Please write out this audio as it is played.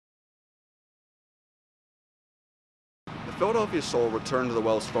Philadelphia Soul returned to the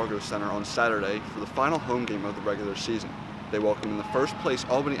Wells Fargo Center on Saturday for the final home game of the regular season. They welcomed in the first-place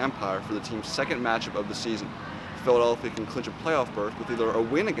Albany Empire for the team's second matchup of the season. Philadelphia can clinch a playoff berth with either a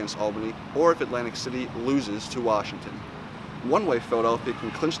win against Albany or if Atlantic City loses to Washington. One way Philadelphia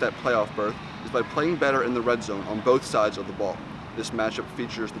can clinch that playoff berth is by playing better in the red zone on both sides of the ball. This matchup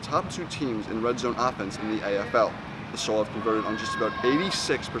features the top two teams in red zone offense in the AFL. The Soul have converted on just about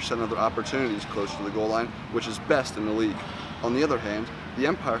 86% of their opportunities close to the goal line, which is best in the league. On the other hand, the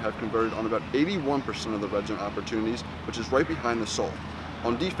Empire have converted on about 81% of the red zone opportunities, which is right behind the Soul.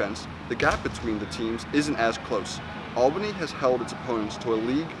 On defense, the gap between the teams isn't as close. Albany has held its opponents to a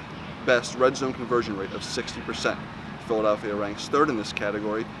league-best red zone conversion rate of 60%. Philadelphia ranks third in this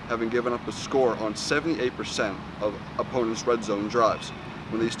category, having given up a score on 78% of opponents' red zone drives.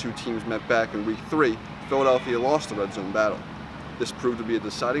 When these two teams met back in Week 3, Philadelphia lost the red zone battle. This proved to be a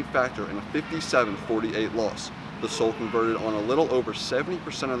deciding factor in a 57-48 loss. The Soul converted on a little over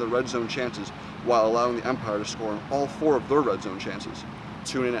 70% of the red zone chances, while allowing the Empire to score on all 4 of their red zone chances.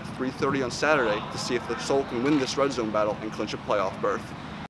 Tune in at 3:30 on Saturday to see if the Soul can win this red zone battle and clinch a playoff berth.